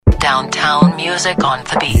Downtown music on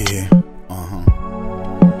the beat. Yeah,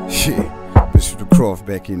 Shit, Bishop the Croft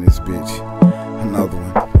back in this bitch. Another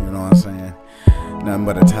one, you know what I'm saying? Nothing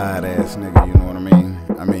but a tired ass nigga, you know what I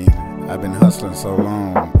mean? I've been hustling so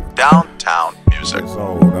long. Downtown music. It's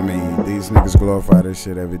old. These niggas glorify this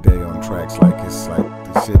shit every day on tracks like it's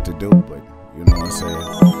like the shit to do, but you know what I'm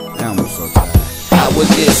saying? Damn, I'm so tired. I was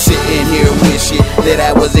just sitting here wishing that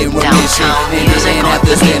I was in remission, and didn't have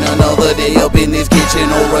to spend another day up in this kitchen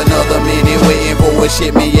or another minute waiting for a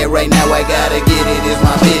shipment. Yeah, right now I gotta get it, it's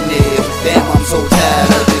my business. Damn, I'm so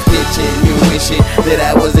tired of this bitching. You wishing that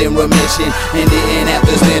I was in remission, and didn't have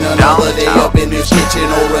to spend another day up in this kitchen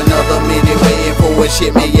or another minute waiting for a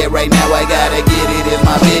shipment. Yeah, right now I gotta get it, it's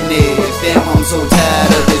my business. Damn, I'm so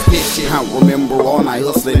tired of this bitching. I remember all night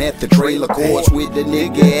hustling at the trailer courts with the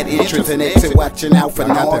nigga at entrance and exit, watching out for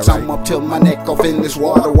knocks. I'm up till my neck off in this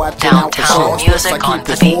water, watching out for sharks. I keep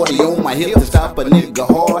this 40 on my hip to stop a nigga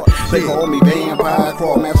hard. They call me vampire,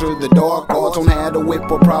 crawl master of the dark arts. On how to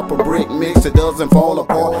whip a proper brick mix that doesn't fall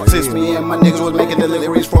apart. Since me and my niggas was making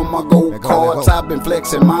deliveries from my go-karts, I've been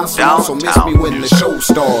flexing my smile, so miss me when the show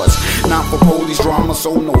starts. Not for police drama,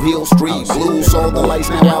 so no Hill Street blues. Saw the lights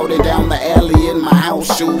now out and down the alley in my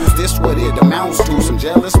house shoes. This what it amounts to, some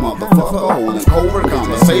jealous motherfucker holding covert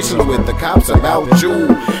conversations with the cops about you.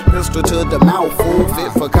 Pistol to the mouth, full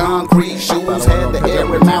fit for concrete shoes. Had to air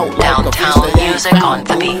him out like a fish that music on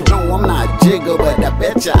the beat. No, I'm not Jigger, but I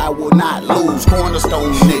bet you I will not lose.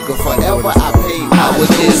 Cornerstone nigga, forever I pay. I was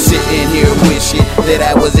just sitting here wishing that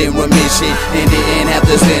I was in remission, and didn't have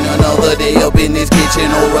to spend another day up in this kitchen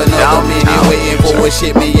or another minute waiting for a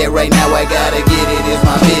shipment. Yeah, right now I gotta get it, it's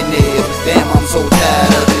my business. Damn, I'm so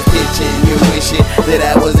tired of this bitching. You wishing that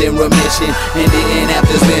I was in remission, and didn't have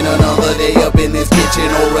to spend another day up in this kitchen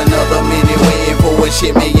or another minute waiting for a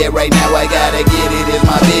shipment. Yeah, right now I gotta get it, it's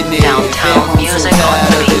my business. Downtown music on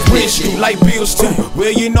the beat. Rich like bills too.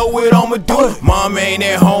 Well, you know what I'ma do. Mom ain't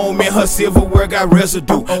at home and her silverware got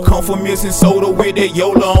residue. Come from missing soda with that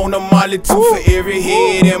Yola on the Molly too. For every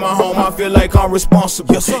head in my home, I feel like I'm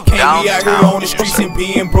responsible. Can't be out here on the streets and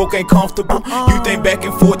being broke ain't comfortable. You think back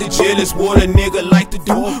and forth, the jail is what a nigga like to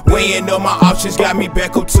do. Weighing up my options got me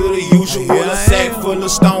back up to the usual. A sack full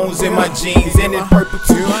of stones in my jeans and in purple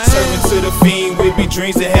too. Serving to the fiend with me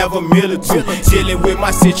dreams to have a meal or two. Dealing with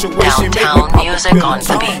my situation, make me pop music on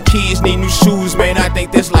the beat. Kids need new shoes, man, I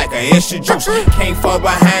think that's like an extra juice. Can't fall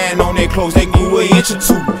behind on their clothes, they grew an inch or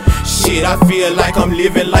two. Shit, I feel like I'm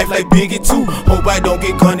living life like Biggie too. Hope I don't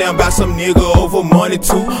get gunned down by some nigga over money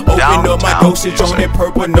too. Open up my dosage on that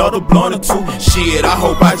purple, another blunt or two. Shit, I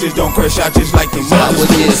hope I just don't crash out just like the mothers. I was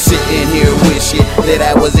just sitting here wishing that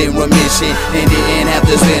I was in remission, and didn't have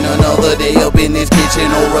to spend another day up in this kitchen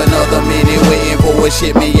or another minute waiting for a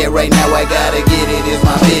shipment. Yeah, right now I gotta get it, it's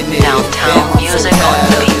my business. Downtown music on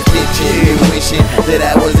the beat. You wishing that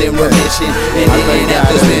I was in remission, and didn't have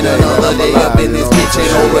to spend another day up in this kitchen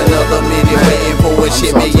or another minute waiting for a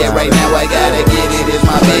shipment. Yeah, right now I gotta get it, it's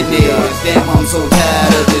my business. Damn, I'm so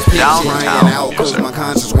tired of this bitch. Crying out cause my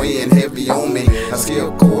conscience weighing heavy on me. I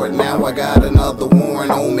skipped court, now I got another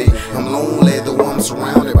warrant on me. I'm lonely though I'm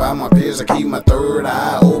surrounded by my peers. I keep my third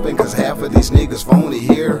eye open cause half of these niggas phony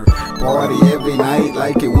here. Party every night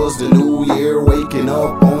like it was the new year. Waking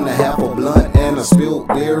up on a half a blunt and a spilled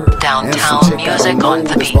beer. Downtown music on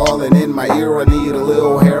the beat. Falling in my ear, I need a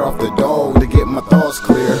little hair off the dog to get my thoughts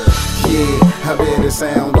clear. Yeah, I bet it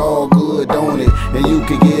sound all good, don't it? And you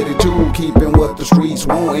can get it too, keeping what the streets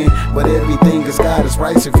wantin'. But everything has got its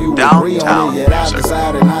price if you agree on it. Yet I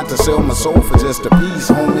decided not to sell my soul for just a piece,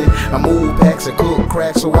 homie. I move packs and cook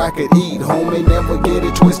crack so I could eat, homie. Never get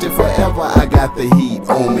it twisted forever, I got the heat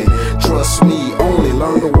on me. Trust me, only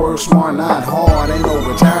learn to work smart, not hard. Ain't no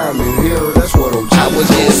retirement here, that's what I'm I was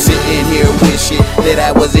just sitting here wishing that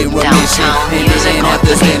I was in remission, and didn't have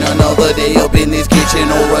to spend another day up in this kitchen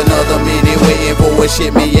or another minute waiting for a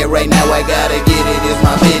shipment. Yeah, right now I gotta get it, it's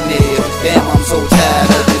my business. Damn, I'm so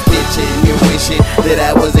tired of this bitching. You wishing that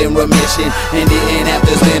I was in remission, and didn't have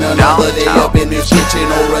to spend another day up in this kitchen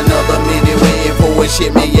or another minute waiting for a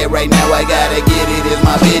shipment. Yeah, right now I gotta get it, it's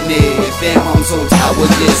my business. Damn, I'm so tired. I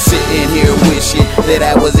was just sitting here wishing that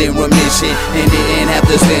I was in remission, and didn't have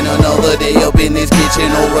to spend another day up in this kitchen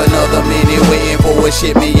or another minute waiting for a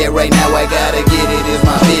shipment. Yeah, right now I gotta get it, it's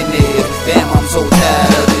my business. Damn, I'm so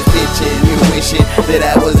tired of this bitching. You wishing that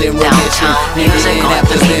I was in remission, and didn't have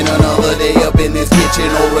to spend another day up in this kitchen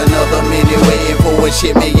or another minute waiting for a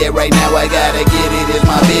shipment. Yeah, right now I gotta get it, it's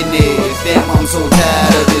my business. Damn, I'm so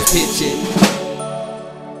tired of this bitching.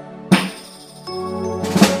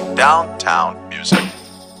 Downtown